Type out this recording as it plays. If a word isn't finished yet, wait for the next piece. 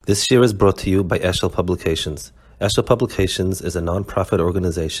This year is brought to you by Eshel Publications. Eshel Publications is a non-profit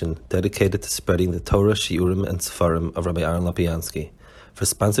organization dedicated to spreading the Torah, Shiurim, and Sefarim of Rabbi Aaron Lapiansky. For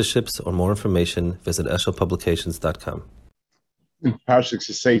sponsorships or more information, visit eshelpublications.com. In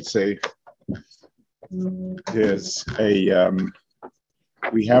Parshas Seitzei, there's a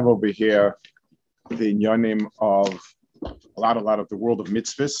we have over here the Yanim of a lot of the world of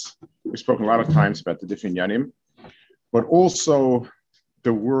mitzvahs. We've spoken a lot of times about the different Yanim, but also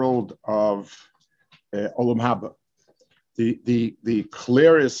the world of Olam Haba. The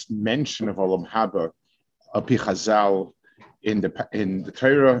clearest mention of Olam Haba, Api Chazal, in the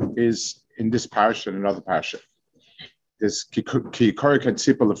Torah is in this parsha and another parsha. There's ki korek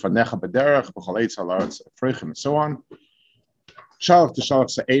tzipah lefanecha b'derech b'chol eitz ha'aretz afreichim and so on. Shalach t'shalach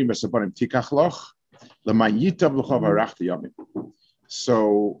se'eim v'sabonim tikach loch l'man yitav l'chov harachta yomim.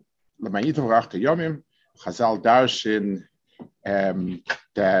 So l'man yitav harachta yomim, Chazal darshin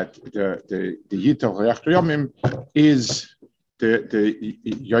that the yitav harachta yomim is the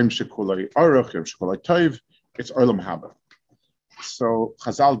yom shekulei aruch, yom shekulei toiv. It's Olam Haba. So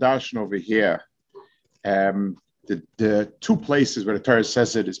Chazal darshin over here. The two places where the Torah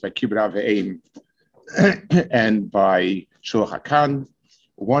says it is by Kibbut Aveim and by Shulach HaKan.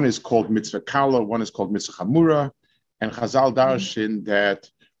 One is called Mitzvah Kala, one is called Mitzvah Chamura, and Chazal darshin that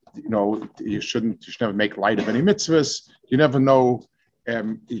you should never make light of any mitzvahs. You never know.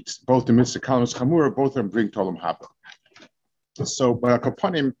 It's both the Mitzvah Kala and Mitzvah Chamura, both of them bring to Olam Haba. So, but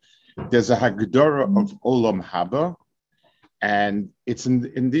upon him, there's a Hagdara of Olam Haba, and it's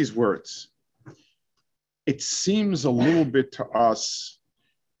in these words. It seems a little bit to us,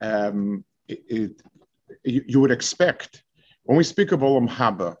 you would expect, when we speak of Olam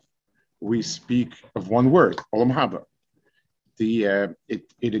Haba, we speak of one word, Olam Haba. It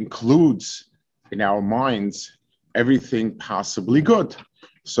includes in our minds everything possibly good.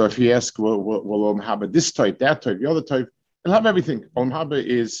 So if you ask, will Olam Haba this type, that type, the other type, it'll have everything. Olam Haba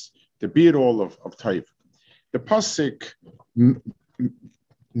is the be-it-all of type. The Pasuk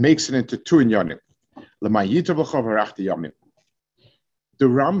makes it into two inyanim. The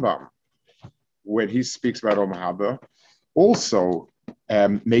Rambam, when he speaks about Olam Haba, also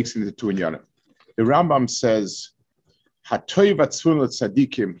makes it into two inyanim. The Rambam says, "Hatoiv atzvun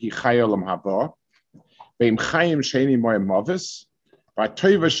letzadikim hi chay Olam Haba, ve'im chayim she'eni mohem mavis,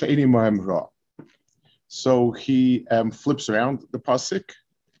 v'atoiv she'eni mohem ra." So he flips around the pasuk,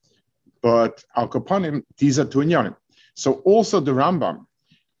 but al kapanim, these are two inyanim. So also the Rambam,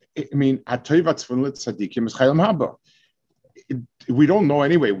 we don't know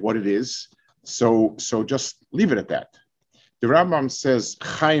anyway what it is, so just leave it at that. The Rambam says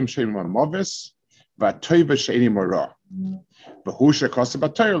Chaim she'eni moves, v'atoiva she'eni mora. V'hu she'kosa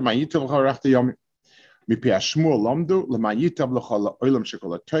b'Torah l'mayitav l'charachta yomim. Mipi hashmua lamdu l'mayitav l'chol ha'olam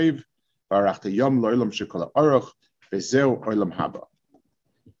she'kol ha'toiv v'harachta yom l'olam she'kol ha'aruch v'zeu olam haba.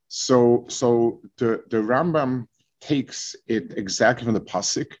 So the Rambam takes it exactly from the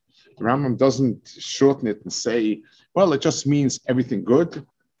pasuk. The Rambam doesn't shorten it and say, well, it just means everything good.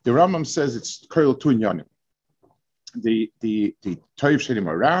 The Rambam says it's koil tu inyanim. The toiv she'eni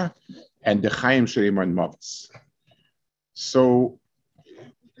mara and the chaim she'eni mavas. So,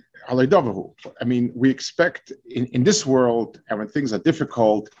 I mean, we expect in this world, and when things are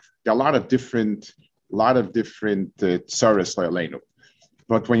difficult, there are a lot of different tsaras le'aleinu.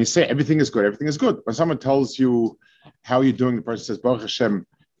 But when you say everything is good, everything is good. When someone tells you how you're doing, the person says, Baruch Hashem,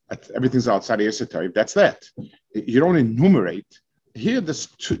 everything's outside of Yisrael. That's that. You don't enumerate. Here, there's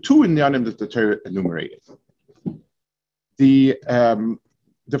two in the Yanim that the Torah enumerated. The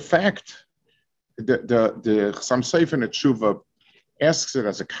fact that the Chassam Sofer in Tshuva asks it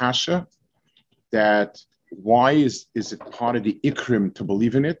as a kasha, that why is it part of the ikrim to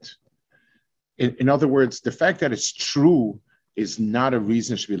believe in it? In other words, the fact that it's true is not a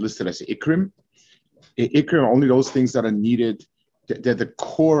reason it should be listed as ikrim. Ikrim are only those things that are needed. They're the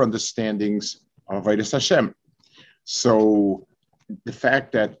core understandings of Avodas Hashem. So the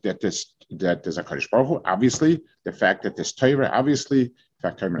fact that there's a Kadosh Baruch Hu, obviously, the fact that there's Torah, obviously, the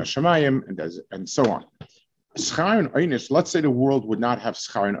fact Torah Shemayim, and so on. Schar and Einish, let's say the world would not have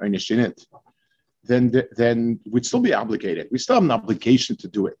Schar and Einish in it, then we'd still be obligated. We still have an obligation to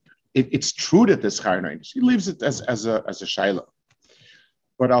do it. It's true that there's Schar and Einish. He leaves it as a shayla.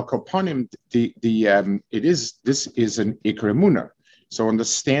 But al kopanim, this is an ikar emunah. So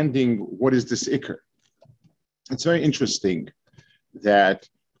understanding what is this ikar, it's very interesting that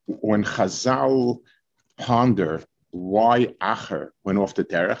when Chazal ponder why Acher went off the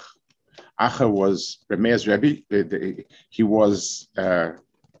derech, Acher was Remeir's Rebbe. He was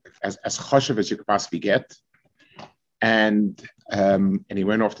as choshev as you could possibly get. and he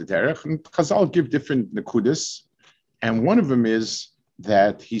went off the derech. And Chazal give different nekudas, and one of them is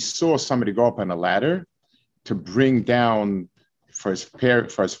that he saw somebody go up on a ladder to bring down for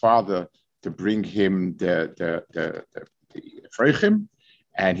his father, to bring him the freichim,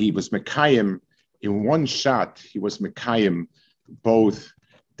 and he was mekayim in one shot. He was mekayim both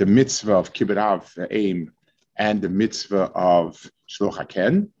the mitzvah of kibbut av aim and the mitzvah of shluch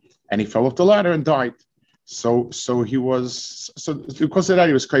haken, and he fell off the ladder and died. So because of that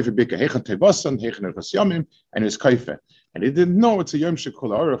he was kaife bika hechan tevasan hechan erchas yamim, and he was kaife, and he didn't know it's a yom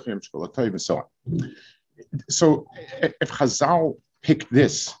shekol aruch yom shekol atayv and so on. So if Chazal picked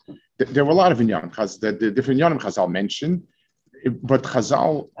this, there were a lot of inyanim. The different inyanim Chazal mentioned, but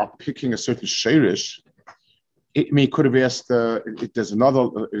Chazal are picking a certain sheirish. He could have asked. There's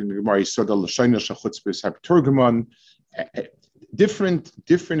another in the Gemara. He saw the l'shayna shachutzbis have turguman. Different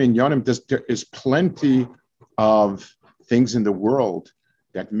inyanim. There is plenty of things in the world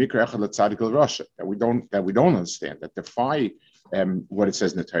that mikra echad l'tzadik l'rasha that we don't understand, that defy what it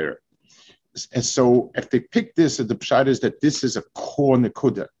says in the Torah. And so, if they pick this, the pshat is that this is a core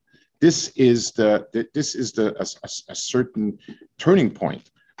nekuda. This is a certain turning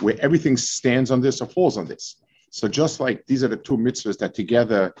point where everything stands on this or falls on this. So, just like these are the two mitzvahs that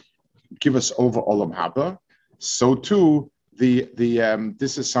together give us over olam haba, so too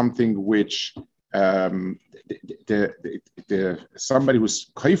this is something which somebody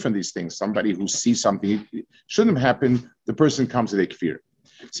who's kaif on these things, somebody who sees something shouldn't have happened, the person comes to the kfir.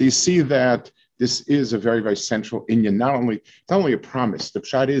 So you see that this is a very, very central inyan, not only a promise. The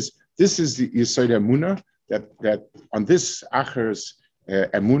pshat is, this is the Yesod Emunah that on this Acher's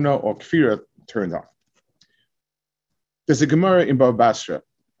Emunah or Kfira turned on. There's a Gemara in Bava Basra,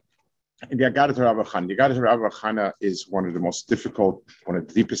 in the Agadah Rav Chana. The Agadah Rav Chana is one of the most difficult, one of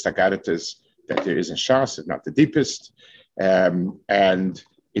the deepest Agadahs that there is in Shas, if not the deepest. And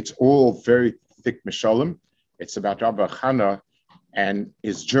it's all very thick Mishalim. It's about Rav Chana and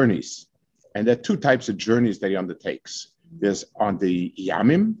his journeys. And there are two types of journeys that he undertakes. There's on the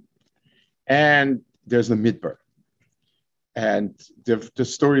Yamim, and there's the Midbar. And the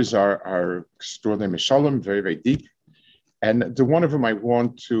stories are extraordinary Mishalim, very, very deep. And the one of them I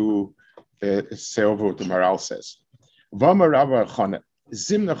want to say over what the Maral says.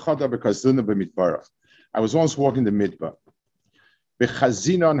 I was once walking the Midbar.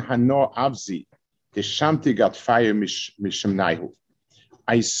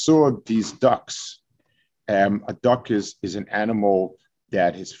 I saw these ducks. A duck is an animal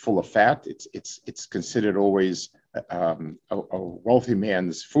that is full of fat. It's considered always a wealthy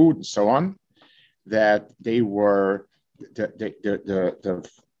man's food and so on. That they were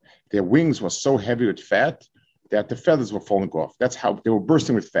their wings were so heavy with fat that the feathers were falling off. That's how they were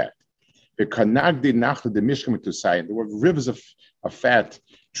bursting with fat. There were rivers of fat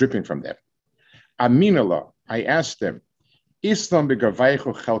dripping from them. Aminala, I asked them, Islam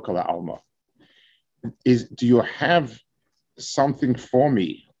alma. Do you have something for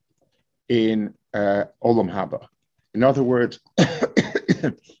me in Olam Haba? In other words,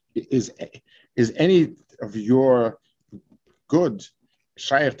 is any of your good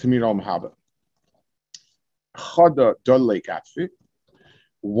shaykh to me in Olam Haba? Chada dolei gatfi.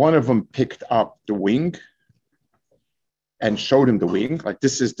 One of them picked up the wing and showed him the wing. Like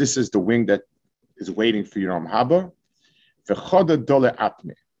this is the wing that is waiting for you in Olam Haba. V'chada dole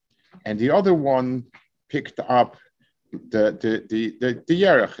atme. And the other one picked up the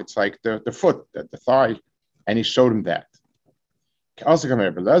yerech. It's like the foot, the thigh, and he showed him that. So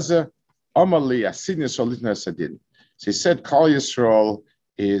he said, Kal Yisrael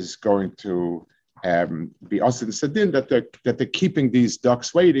is going to be Asid Sadin, that they're keeping these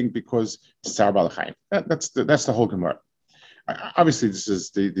ducks waiting because it's Tzar Balachayim. That's the whole Gemara. Obviously,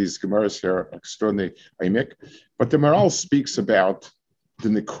 these Gemaras here are extraordinary, but the Maral speaks about the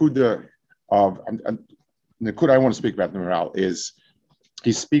Nekuda of Nekuda I want to speak about in the Maral is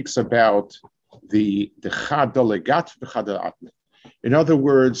he speaks about the Chad Delegat v'Chad Atme. In other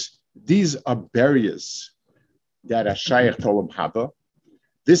words, these are barriers that are Shaykh to Olam Haba.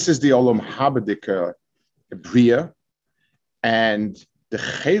 This is the Olam Habadika Bria, and the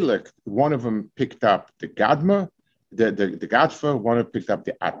Chelek, one of them picked up the Gadma, the Gadfa, one of them picked up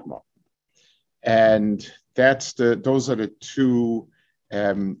the Atma, and those are the two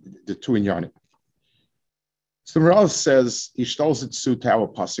inyanim. So Maral says he stolz it to our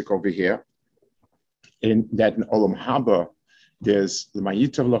pasuk over here, in Olam Haba there's the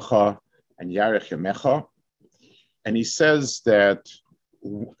Mayitav Lacha and Yarech Yamecha, and he says that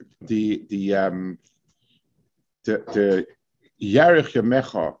the Yarech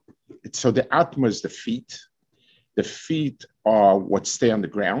Yamecha, so the Atma is the feet, The feet are what stay on the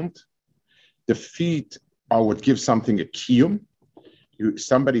ground. The feet are what give something a kiyum.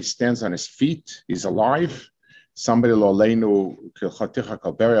 Somebody stands on his feet, he's alive. Somebody lo'aleinu kilchaticha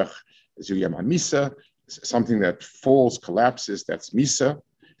kalberach is misa. Something that falls, collapses, that's misa.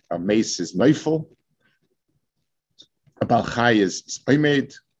 A mace is neufel. A balchai is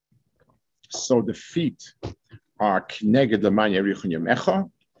oimed. So the feet are kneged l'man yerichun yamecha,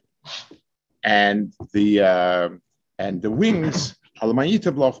 and the wings are l'man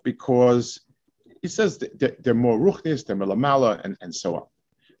yitablach, because he says they're more ruchnis, they're melamala, and so on.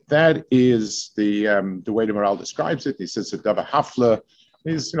 That is the way the Maral describes it. He says that Dava Hafla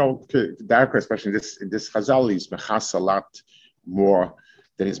is, darker, especially in this Chazal, he's mechas a lot more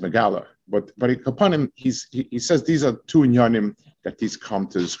than his Megala. But upon him, he says these are two inyanim that these come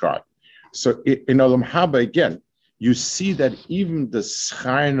to describe. So in Olam Haba, again, you see that even the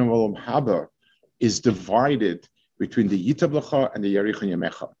Schayin of Olam Haba is divided between the Yitablacha and the Yerichon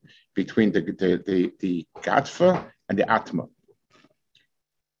Yamecha, between the Gatfa and the Atma.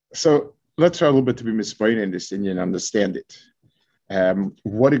 So let's try a little bit to be mispointed in this Indian and understand it.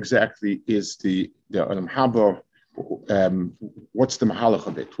 What exactly is the Olam Haba? What's the Mahalach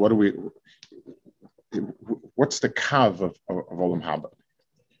of it? What's the Kav of Olam Haba?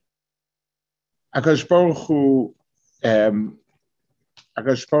 Akadosh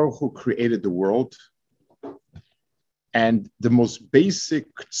Baruch Hu created the world, and the most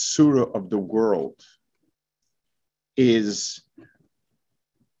basic tzura of the world is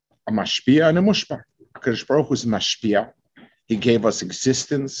a mashpia and a mushpa. Akadosh Baruch Hu is mashpia. He gave us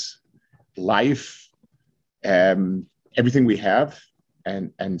existence, life, everything we have,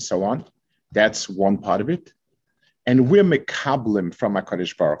 and so on. That's one part of it. And we're mekablim from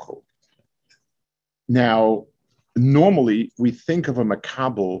HaKadosh Baruch Hu. Now, normally we think of a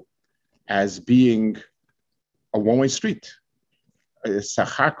makabel as being a one-way street.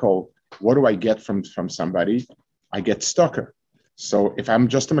 Sachakol, what do I get from somebody? I get stucker. So if I'm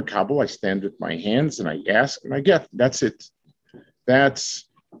just a makabel, I stand with my hands and I ask and I get. That's it. That's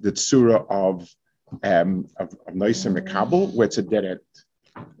the tzura of Noisa Makabel, where it's a dead end.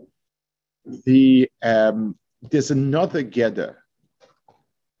 There's another geder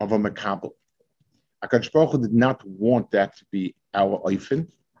of a Makabel. HaKadosh Baruch Hu did not want that to be our oifen.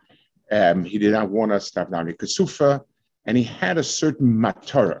 He did not want us to have Nami Kesufa, and he had a certain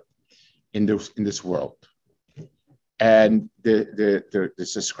matara in this world. And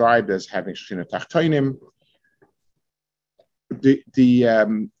it's described as having Shechina Tachtoinim.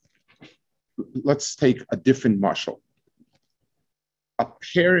 Let's take a different mashal. A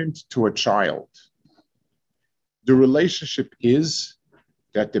parent to a child. The relationship is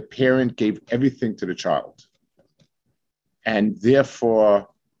that the parent gave everything to the child, and therefore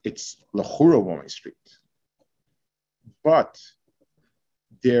it's l'chura one-way street. But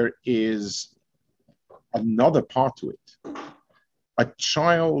there is another part to it. A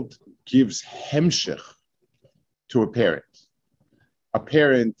child gives hemshech to a parent. A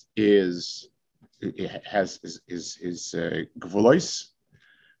parent is gvulos,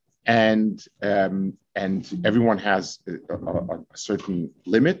 and everyone has a certain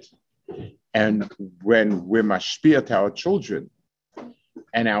limit. And when we're mashpia to our children,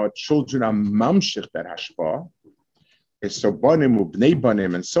 and our children are mamshich that hashpah, so banim ubnei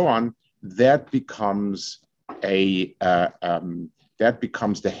banim and so on, that becomes the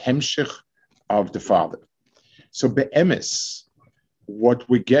hemshich of the father. So be'emes, what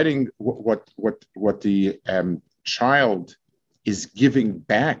we're getting, what the child is giving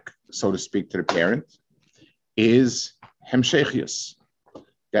back, so to speak, to the parent, is hemshechius,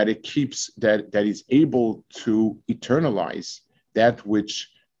 that it keeps that he's able to eternalize that which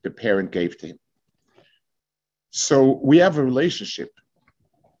the parent gave to him. So we have a relationship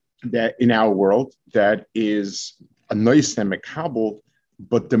that in our world that is a nice and mekabel,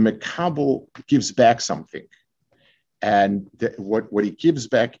 but the mekabel gives back something. And what he gives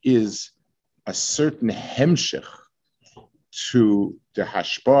back is a certain hemshech to the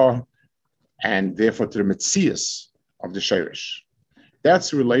hashpah, and therefore to the metzias of the sheirish. That's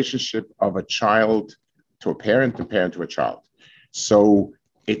the relationship of a child to a parent to a child. So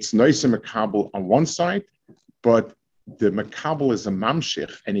it's nice and makabel on one side, but the makabel is a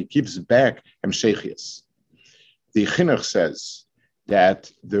mamshich, and it gives back hemshechias. The chinuch says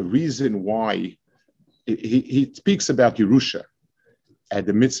that the reason why he speaks about Yerusha and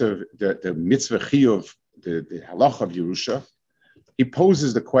the mitzvah chiyuv, the halacha of Yerusha. He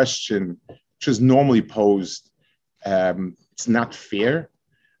poses the question, which is normally posed, it's not fair.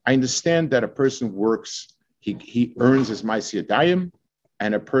 I understand that a person works, he earns his ma'aseh yadayim,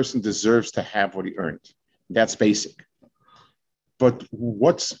 and a person deserves to have what he earned. That's basic. But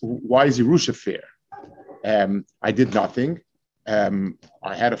why is Yerusha fair? I did nothing.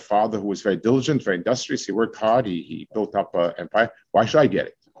 I had a father who was very diligent, very industrious. He worked hard. He built up an empire. Why should I get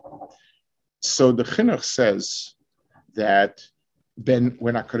it? So the Chinuch says that when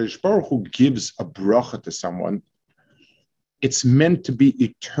HaKadosh Baruch Hu gives a bracha to someone, it's meant to be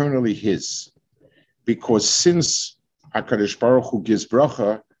eternally his. Because since HaKadosh Baruch Hu gives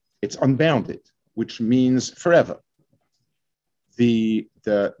bracha, it's unbounded, which means forever.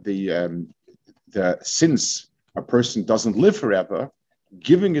 Since a person doesn't live forever,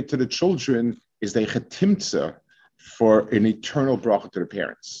 giving it to the children is the chetimtza for an eternal bracha to the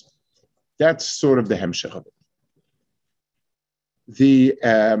parents. That's sort of the hemshech of it.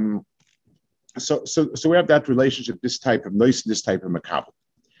 So we have that relationship, this type of noise, this type of makabel.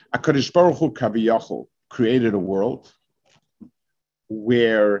 HaKadosh Baruch Hu Kaviyachol created a world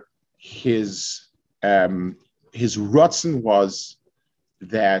where his ratzon was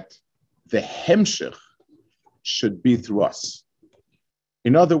that the hemshech should be through us.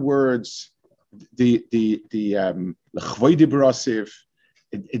 In other words, the l'chvoidi b'rasiv,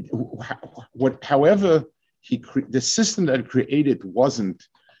 however the system that he created wasn't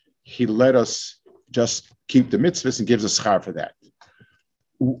he let us just keep the mitzvahs and gives us schar for that.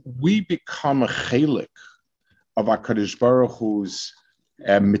 We become a chelik of HaKadosh Baruch Hu's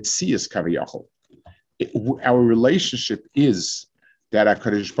mitzias kaviyachol. Our relationship is that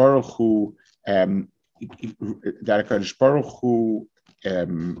HaKadosh Baruch Hu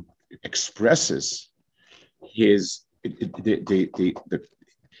expresses his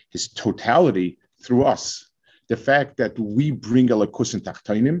totality through us. The fact that we bring a lakus in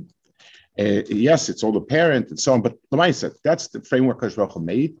tachtonim, yes, it's all the parent and so on, but l'maisa, that's the framework HaKadosh Baruch Hu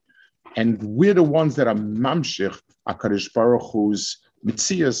made, and we're the ones that are mamshich HaKadosh Baruch Hu's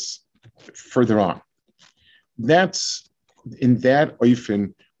mitzias further on. That's in that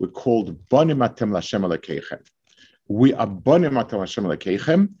oifen we're called banim atem l'Hashem Elokeichem. We are banim atem l'Hashem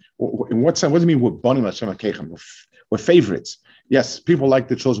Elokeichem. In what sense? What does it mean we're banim l'Hashem Elokeichem? We're favorites. Yes, people like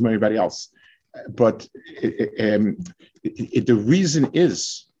the children of everybody else, but the reason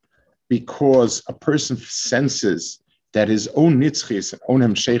is because a person senses that his own nitzchis, own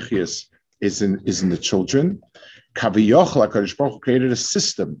hemshechias is in the children. Kaviyachol HaKadosh Baruch Hu created a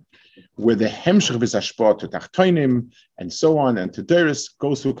system where the hemshech of his hashpah to tachtonim and so on and to deris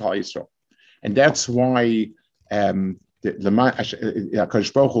goes through Klal Yisrael, and that's why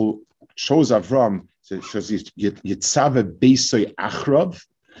HaKadosh Baruch Hu shows Avram, shows Yitzave Beisoy Achrav.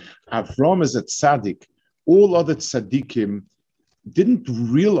 Avram is a tzaddik. All other tzaddikim didn't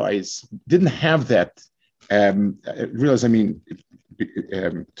have that. Realize, I mean,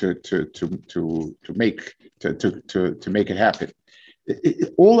 to make it happen.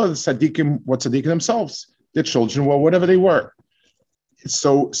 All of the tzaddikim were tzaddikim themselves. Their children were whatever they were.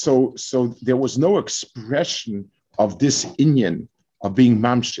 So there was no expression of this inyan of being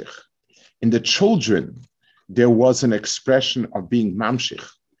mamshich. In the children, there was an expression of being mamshich.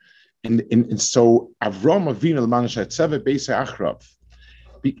 And so Avram Avinu l'man shetzeve beisei achrav.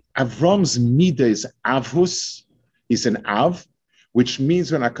 Avram's midah is avhus, is an av, which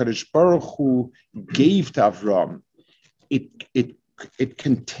means when HaKadosh Baruch Hu gave to Avram, it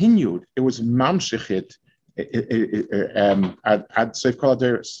continued. It was mamshechit ad seif kol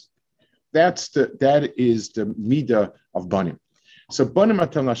haderes. That is the midah of banim. So banim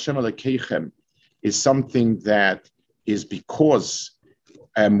atem l'Hashem Elokeichem is something that is because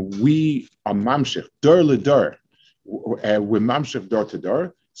we are mamshech dor ledor. We're mamshech dor to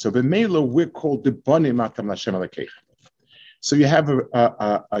dor. So b'meila we're called the banim atem l'Hashem Elokeichem. So you have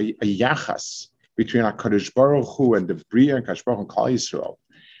a yachas between HaKadosh Baruch Hu and the Bria and Kadosh Baruch Hu and Klal Yisrael,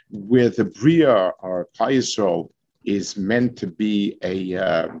 where the Bria or Klal Yisrael is meant to be is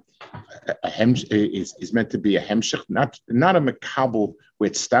meant to be a hemshech, not a makabel where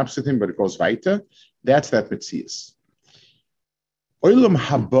it stops with him, but it goes weiter. That's that mitzias. Olam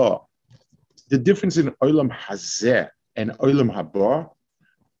haba, the difference in olam hazeh and olam haba.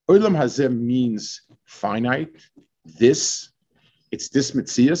 Olam hazeh means finite. It's this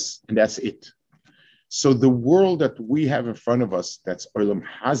mitzias, and that's it. So the world that we have in front of us, that's olam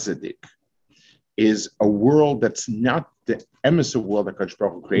hazadik, is a world that's not the emissary world that Kadosh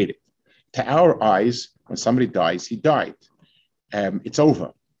Baruch Hu created. To our eyes, when somebody dies, he died. It's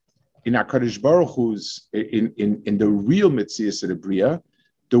over. In HaKadosh Baruch Hu's, in the real mitzias of the Bria,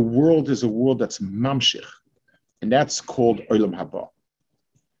 the world is a world that's mamshich, and that's called olam haba.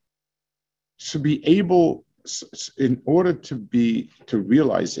 To be able, in order to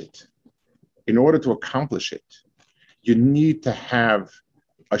realize it, in order to accomplish it, you need to have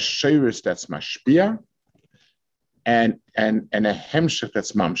a sheiris that's mashpia and a hemshech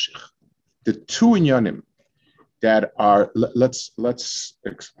that's mamshich. The two inyanim that are the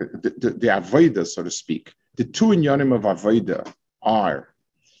avodah, so to speak. The two inyanim of avodah are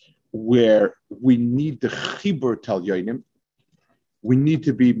where we need the chibur tal yonim, we need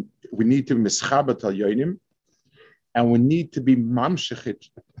to be mischaber tal yonim, and we need to be mamshechit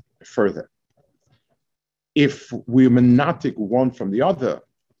further. If we're monotic one from the other,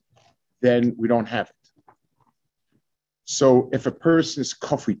 then we don't have it. So if a person is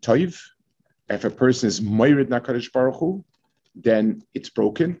kafri toiv, if a person is moirid nakadosh baruch hu, then it's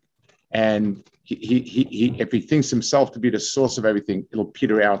broken. And he if he thinks himself to be the source of everything, it'll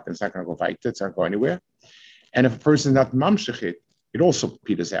peter out and it's not going to go weiter, it's not going to go anywhere. And if a person is not mamshechit, it also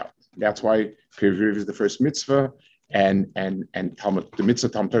peters out. That's why Piriv is the first mitzvah, and Talmud, the mitzvah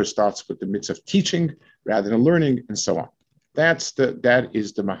Talmud Torah starts with the mitzvah of teaching rather than learning, and so on. That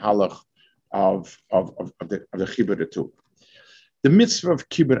is the mahalach of the chibur the two. The mitzvah of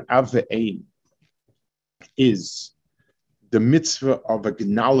kibur av ve'ein is the mitzvah of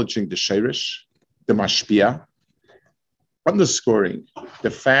acknowledging the sheirish, the mashpia, underscoring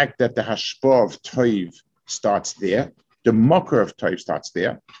the fact that the hashpah of toiv starts there, the mocker of toiv starts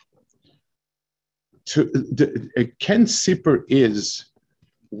there. A ken sipper is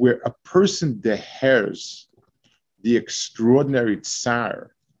where a person deheres the extraordinary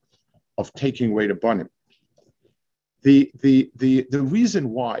tsar of taking away the banim. The reason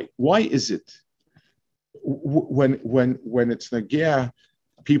why is it when it's nagea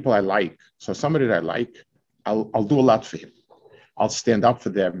people I like, so somebody that I like, I'll do a lot for him. I'll stand up for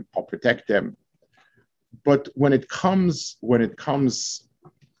them, I'll protect them. But when it comes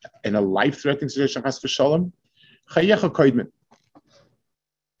in a life-threatening situation, has for shalom, chayecha koidmin.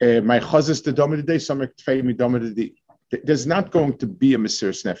 My chazis the dom of the day, some tfei me dom of the day. There's not going to be a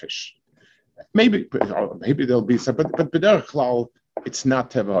mesiras nefesh. Maybe there'll be some, but b'derech klal, it's not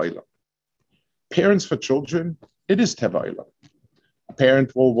teva olam. Parents for children, it is teva olam. A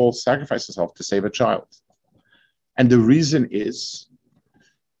parent will sacrifice himself to save a child, and the reason is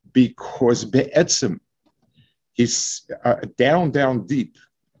because be'etzim, he's down deep.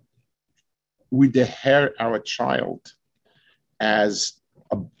 We deher our child as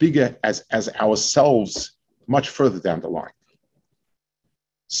a bigger as ourselves much further down the line.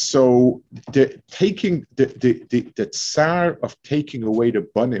 So the tsar of taking away the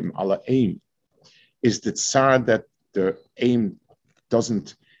banim ala aim is the tsar that the aim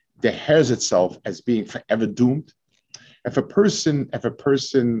doesn't dehers itself as being forever doomed. If a person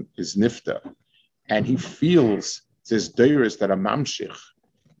is nifta and he feels there's deiros that are mamshich,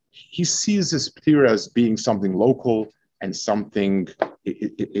 he sees this ptira as being something local and something.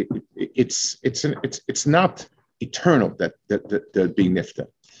 It's not eternal that being nifta.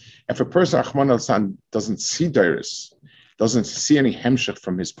 If a person Achman al-San doesn't see deiros, doesn't see any hemshech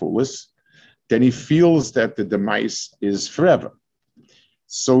from his pulis, then he feels that the demise is forever.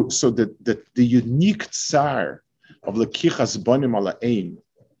 So the unique tsar of lekichas banim ala aim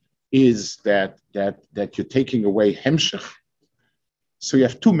is that you're taking away hemshech. So you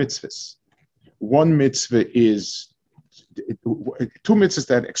have two mitzvahs. One mitzvah is two mitzvahs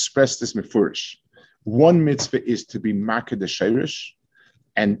that express this mefurish. One mitzvah is to be maked the sheirish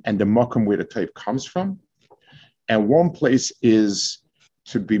and the makom where the type comes from, and one place is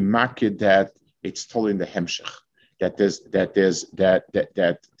to be maked that it's told in the hemshech. That the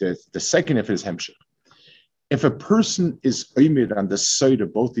second if it is hemshech. If a person is oimid on the side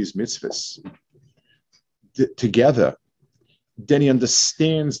of both these mitzvahs together, then he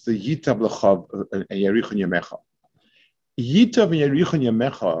understands the Yitav L'chav and Yerichon Yamecha. Yitav and Yerichon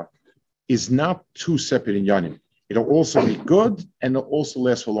Yamecha is not two separate inyanim. It'll also be good and it'll also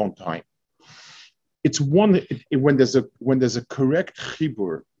last for a long time. It's one when there's a correct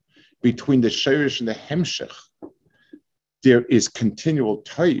chibur between the sheirish and the hemshech, there is continual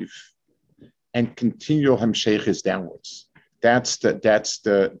toiv and continual hemshech is downwards. That's the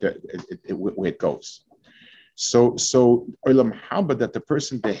where it goes. So olam haba that the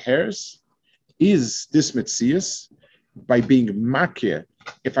person deheres is this mitzias by being makir.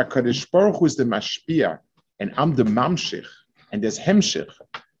 If HaKadosh Baruch Hu is the mashpia and I'm the mamshich and there's hemshich,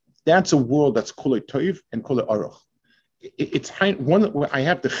 that's a world that's kulei toiv and kulei aruch. It's one where I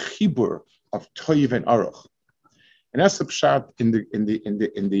have the chibur of toiv and aruch, and that's the pshat in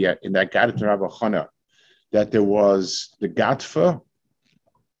that Gadat Rabbi Chana, that there was the gatfa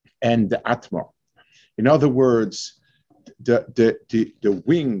and the atma. In other words, the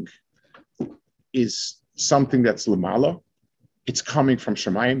wing is something that's lamala. It's coming from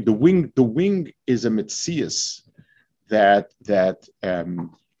Shemayim. The wing is a mitzias the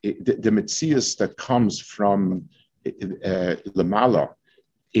mitzias that comes from lamala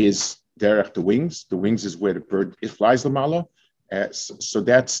is derech the wings. The wings is where the bird flies lamala. So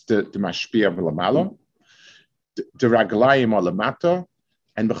that's the mashpia of lamala. The raglayim are lamata,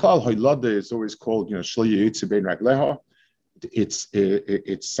 and b'chal hoylada is always called shli yitzi bein ragleha.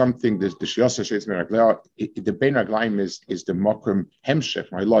 It's something that the shiyasa sheitz bein ragleha. The bein raglayim is the makram hemshech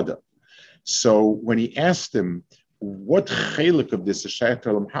hoylada. So when he asked him what chelik of this is shayach to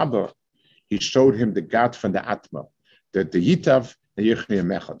haba, he showed him the gat from the atma, the yitav, the yichni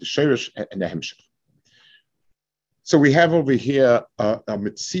mecha, the shirish and the hemshech. So we have over here a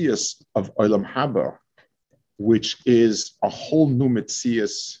mitzias of olam haba, which is a whole new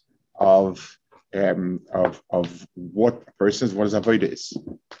mitzias of what a person's what his avodah is.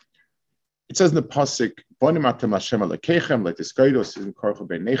 It says in the pasuk, "Bonim atam Hashem alekechem," like the Skaidos is in Korcha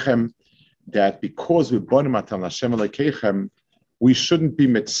Beinechem, that because we're bonim atam Hashem alekechem, we shouldn't be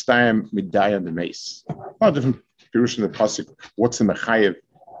mitzayim midayah the mace. Well, different pirush in the pasuk. What's the mechayev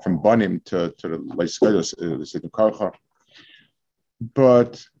from bonim to the like Skaidos is in Korcha?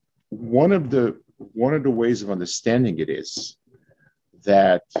 But one of the ways of understanding it is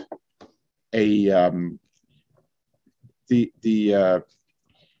that if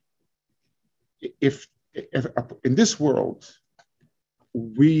in this world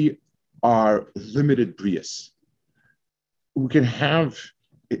we are limited brias, we can have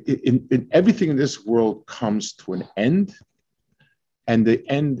in everything in this world comes to an end, and the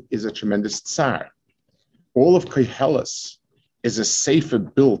end is a tremendous tsar. All of Koheles is a sefer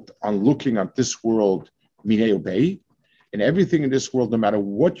built on looking at this world minei obey, and everything in this world, no matter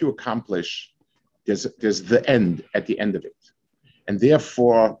what you accomplish, there's the end at the end of it, and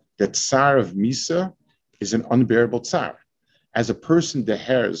therefore the tsar of misa is an unbearable tsar. As a person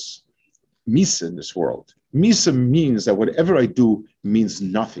deheres misa in this world, misa means that whatever I do means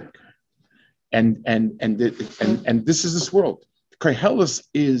nothing, and this is this world. Koheles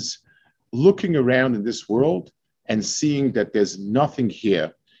is looking around in this world and seeing that there's nothing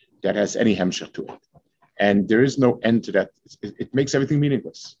here that has any hemshech to it. And there is no end to that. It makes everything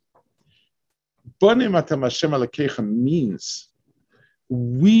meaningless. Bonim atam Hashem alekechem means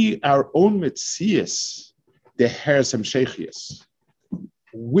we, our own metzias, the hers hemshechias.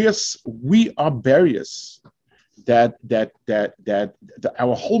 We are barriers that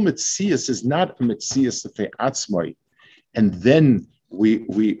our whole metzias is not a metzias of atzmai, and then we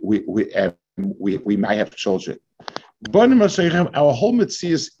might have children. Bonim Hashem, our whole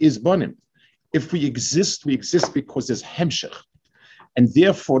metzias is bonim. If we exist because there's hemshech, and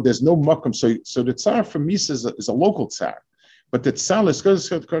therefore there's no makom. So the tsar for misa is a local tsar, but the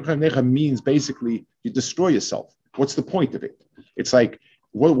tsar means basically you destroy yourself. What's the point of it? It's like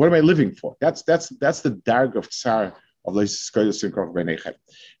what am I living for? That's the darg of tsar of the.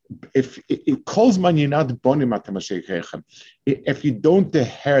 If it calls man you're not bonim atam Hashem, if you don't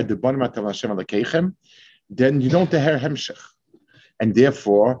deher the bonim atam Hashem alekechem, then you don't deher hemshech, and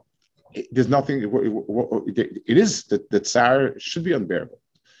therefore there's nothing. It is that the tsar should be unbearable,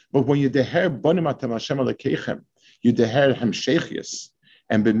 but when you deher bonim atam Hashem alekechem, you deher hemshechias,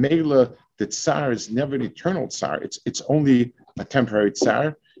 and b'meila the tsar is never an eternal tsar. It's only a temporary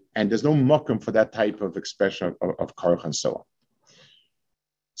tsar, and there's no makom for that type of expression of karuch and so on.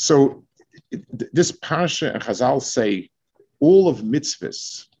 So this parsha and Chazal say all of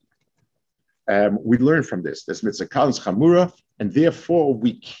mitzvahs. We learn from this. There's mitzvah kal and chamura, and therefore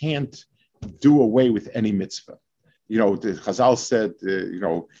we can't do away with any mitzvah. The Chazal said,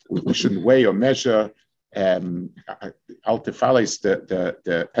 we shouldn't weigh or measure. Altefales,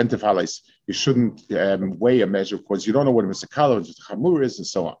 the pentefales, you shouldn't weigh or measure because you don't know what a mitzvah kal or chamura is, and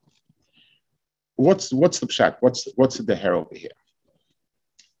so on. What's the pshat? What's the deher over here?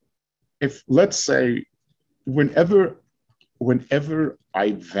 If let's say, whenever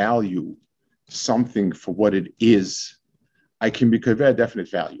I value something for what it is, I can be conveyed a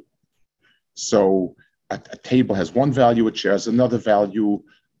definite value. So a table has one value, a chair has another value,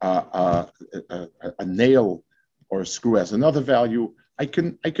 a nail or a screw has another value. I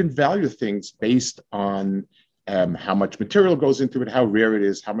can value things based on how much material goes into it, how rare it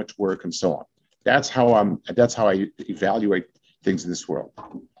is, how much work, and so on. That's how I evaluate things in this world.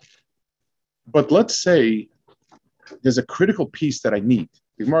 But let's say there's a critical piece that I need.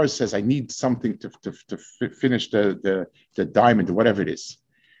 The Gemara says I need something to finish the diamond or whatever it is.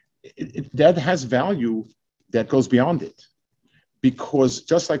 That has value that goes beyond it, because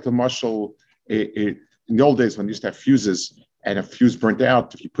just like the marshal in the old days when you used to have fuses and a fuse burnt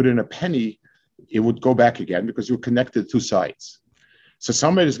out, if you put in a penny, it would go back again because you were connected to two sides. So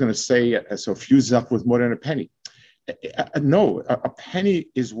somebody is going to say, so a fuse is up with more than a penny. No, a penny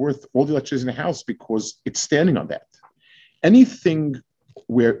is worth all the electricity in the house because it's standing on that. Anything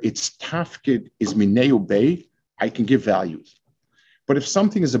where its tafkid is mineu bay, I can give values. But if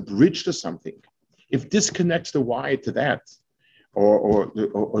something is a bridge to something, if this connects the wire to that,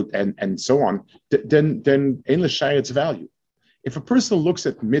 and so on, then ein l'shai its value. If a person looks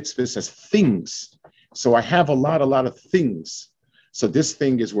at mitzvahs as things, so I have a lot of things, so this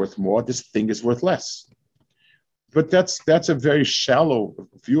thing is worth more, this thing is worth less. But that's a very shallow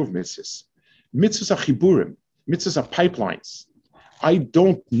view of mitzvahs. Mitzvahs are chiburim. Mitzvahs are pipelines. I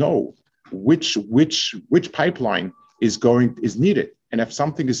don't know which pipeline is needed, and if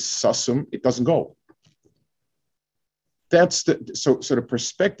something is sasum, it doesn't go. That's so the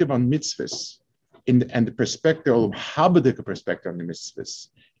perspective on mitzvahs, and the perspective of Habadik perspective on the mitzvahs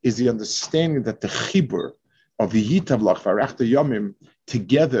is the understanding that the chibur of the yitavlach varachta yomim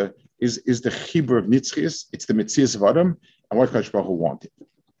together is the chibur of nitzchias. It's the mitzias of Adam and what Kadosh Baruch Hu wanted.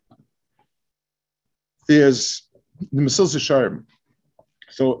 There's the Mesilas Yesharim.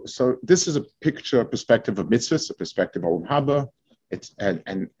 So this is a perspective of mitzvahs, a perspective of Olam Haba.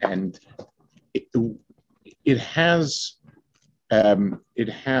 It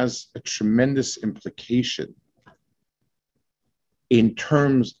has a tremendous implication in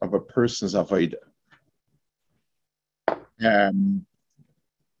terms of a person's avodah. The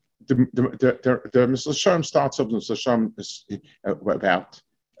Mesilas Yesharim starts off. The Mesilas Yesharim about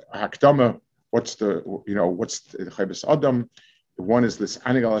Hakdama. What's the Chaybes Adam? One is this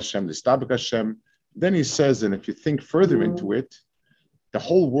Anigal Hashem, this Tabak Hashem. Then he says, and if you think further into it, the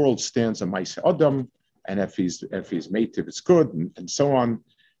whole world stands on Maaseh Adam, and if he's mative, it's good, and so on.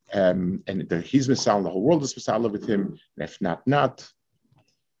 And he's Misal, the whole world is Misal with him, and if not.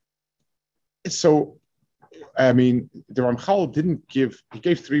 So, I mean, the Ramchal he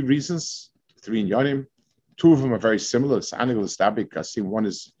gave three reasons, three in Yonim. Two of them are very similar. It's Anigal, it's Tabak. I see one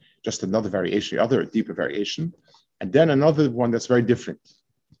is just another variation, the other a deeper variation. And then another one that's very different.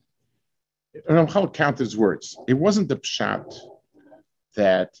 And Ramchal counted his words. It wasn't the pshat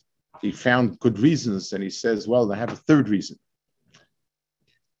that he found good reasons and he says, well, I have a third reason.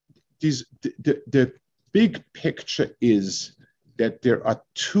 The big picture is that there are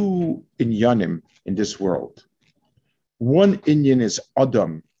two inyanim in this world. One inyan is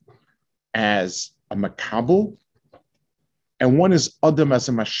Adam as a makabel, and one is Adam as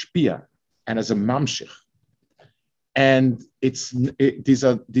a mashpia and as a mamshich. And these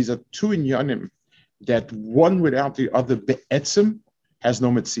are two inyanim that one without the other be'etzim has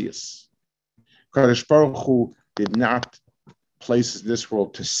no metzias. Kadosh Baruch Hu did not place this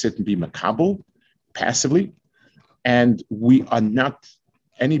world to sit and be makabel passively, and we are not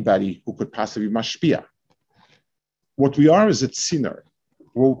anybody who could possibly be mashpia. What we are is a tziner.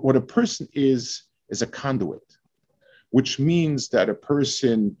 Well, what a person is a conduit, which means that a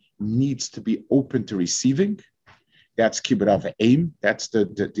person needs to be open to receiving. That's kibbut aim. That's the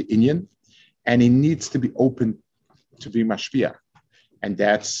inyan, and he needs to be open to be mashpia, and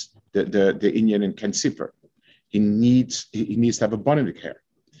that's the inyan in Ken Sipper. He needs to have abundant care.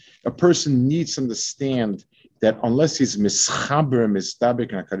 A person needs to understand that unless he's mischaber,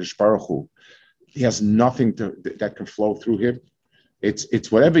 mistabik, and HaKadosh Baruch Hu, he has nothing that can flow through him. It's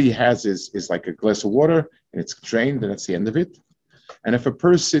whatever he has is like a glass of water, and it's drained, and that's the end of it. And if a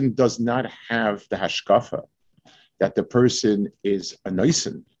person does not have the hashkafa, that the person is a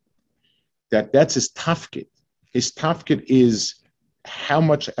noisen, that's his tafkid. His tafkid is how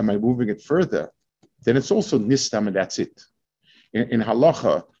much am I moving it further? Then it's also nistam, and that's it. In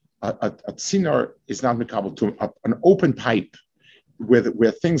halacha, a tzinar is not mekabel tumah. An open pipe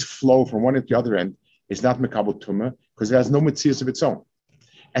where things flow from one end to the other end is not mekabel tumah because it has no metzias of its own.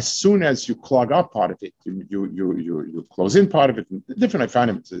 As soon as you clog up part of it, you close in part of it. Different, I find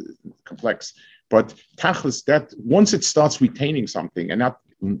it complex, but tachlis, that once it starts retaining something and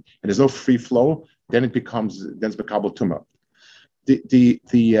there's no free flow, then it's mekabel tumah.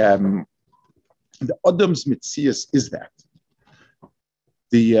 The Adam's mitzias is that.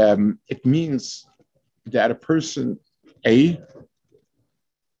 It means that a person, you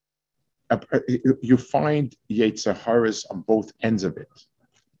find Yetzer Haras on both ends of it.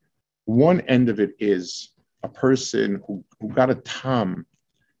 One end of it is a person who got a tam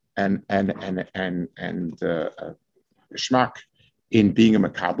and shmak in being a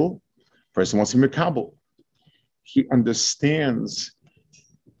makabel. Person wants to be makabel. He understands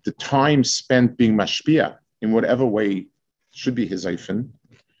the time spent being mashpia in whatever way should be his eifin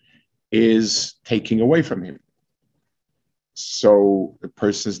is taking away from him. So the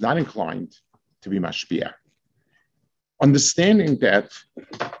person is not inclined to be mashpia. Understanding that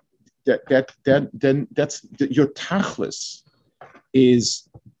then that's your tachlis is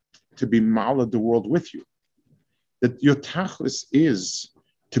to be mala the world with you. That your tachlis is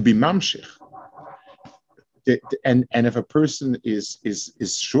to be mamshich. And if a person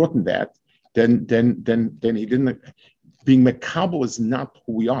is short in that, then he didn't. Being mekabel is not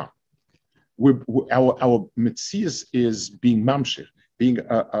who we are. Our mitzias is being mamshich, being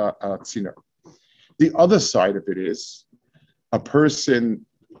a tziner. The other side of it is a person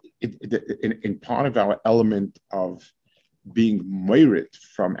in part of our element of being moirit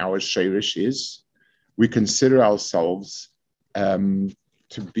from our sheirish is we consider ourselves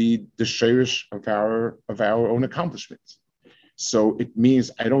to be the sheirish of our own accomplishments. So it means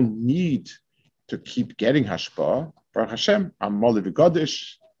I don't need to keep getting hashpah. Baruch Hashem, I'm Moli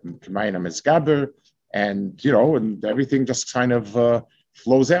v'Godish, K'mayim Amizgaber, and everything just kind of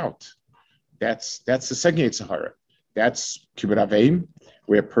flows out. That's the second Yitzhahara. That's Kibbut Aveim,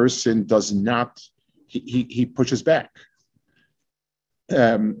 where a person does not, he pushes back.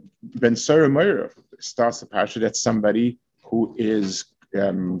 Ben Sarah Meir starts the parsha. That's somebody who is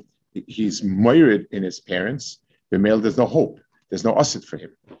he's moired in his parents. The male, there's no hope. There's no asid for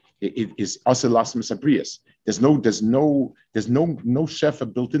him. It is asid lasem sabrias. There's no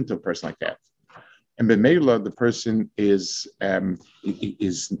shefa built into a person like that. And b'meila, the person is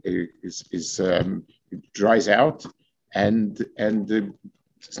dries out, and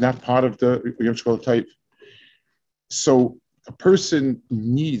it's not part of the Yom Shkol type. So a person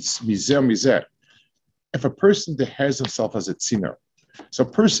needs mizer. If a person dehares himself as a tziner, so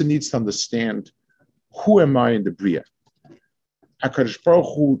a person needs to understand, who am I in the Bria? HaKadosh Baruch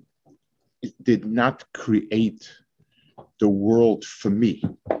Hu did not create the world for me.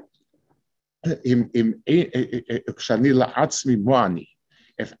 If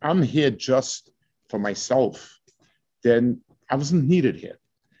I'm here just for myself, then I wasn't needed here.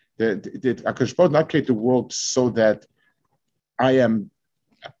 HaKadosh Baruch Hu did not create the world so that I am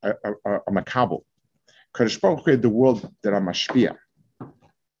a makabel. HaKadosh Baruch Hu created the world that I'm mashpia.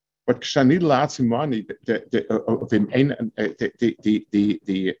 But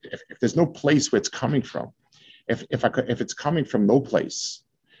if there's no place where it's coming from, if it's coming from no place,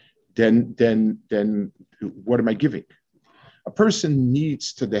 then what am I giving? A person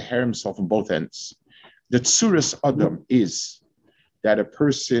needs to deher himself on both ends. The tsuras adam is that a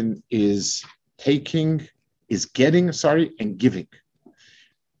person is getting, and giving.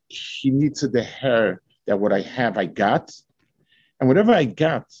 He needs to deher that what I have, I got. And whatever I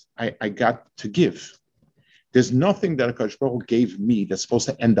got to give. There's nothing that HaKadosh Baruch Hu gave me that's supposed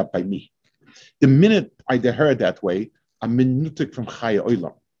to end up by me. The minute I deher that way, I'm minutik from Chaya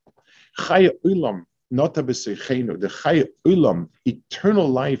Olam. Chaya Olam, not a b'seichenu. The Chaya Olam, eternal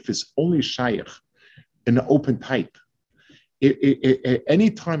life, is only shaykh in an open pipe.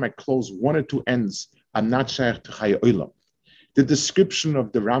 Anytime I close one or two ends, I'm not shaykh to Chaya Olam. The description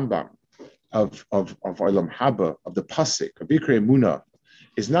of the Rambam, of Olam Haba, of the Pasik, of Bikra Emunah,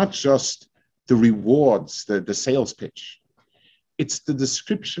 is not just the rewards, the sales pitch. It's the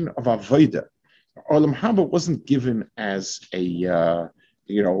description of Avodah. Olam Haba wasn't given as an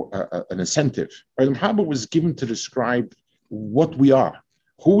incentive. Olam Haba was given to describe what we are,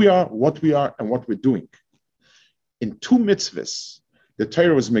 who we are, what we are, and what we're doing. In two mitzvahs, the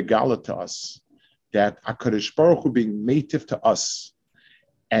Torah was megala to us that HaKadosh Baruch Hu being native to us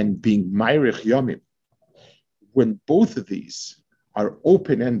and being Mairich Yomim, when both of these are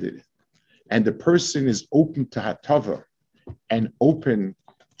open-ended and the person is open to Hatava and open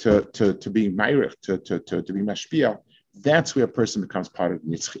to being Mairich, to be Mashpia, that's where a person becomes part of the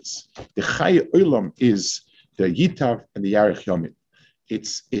Nitzchis. The Chai Olam is the Yitav and the Yarich Yomim.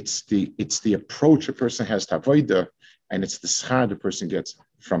 It's the approach a person has to Avodah, and it's the schar the person gets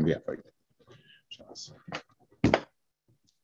from the Avodah.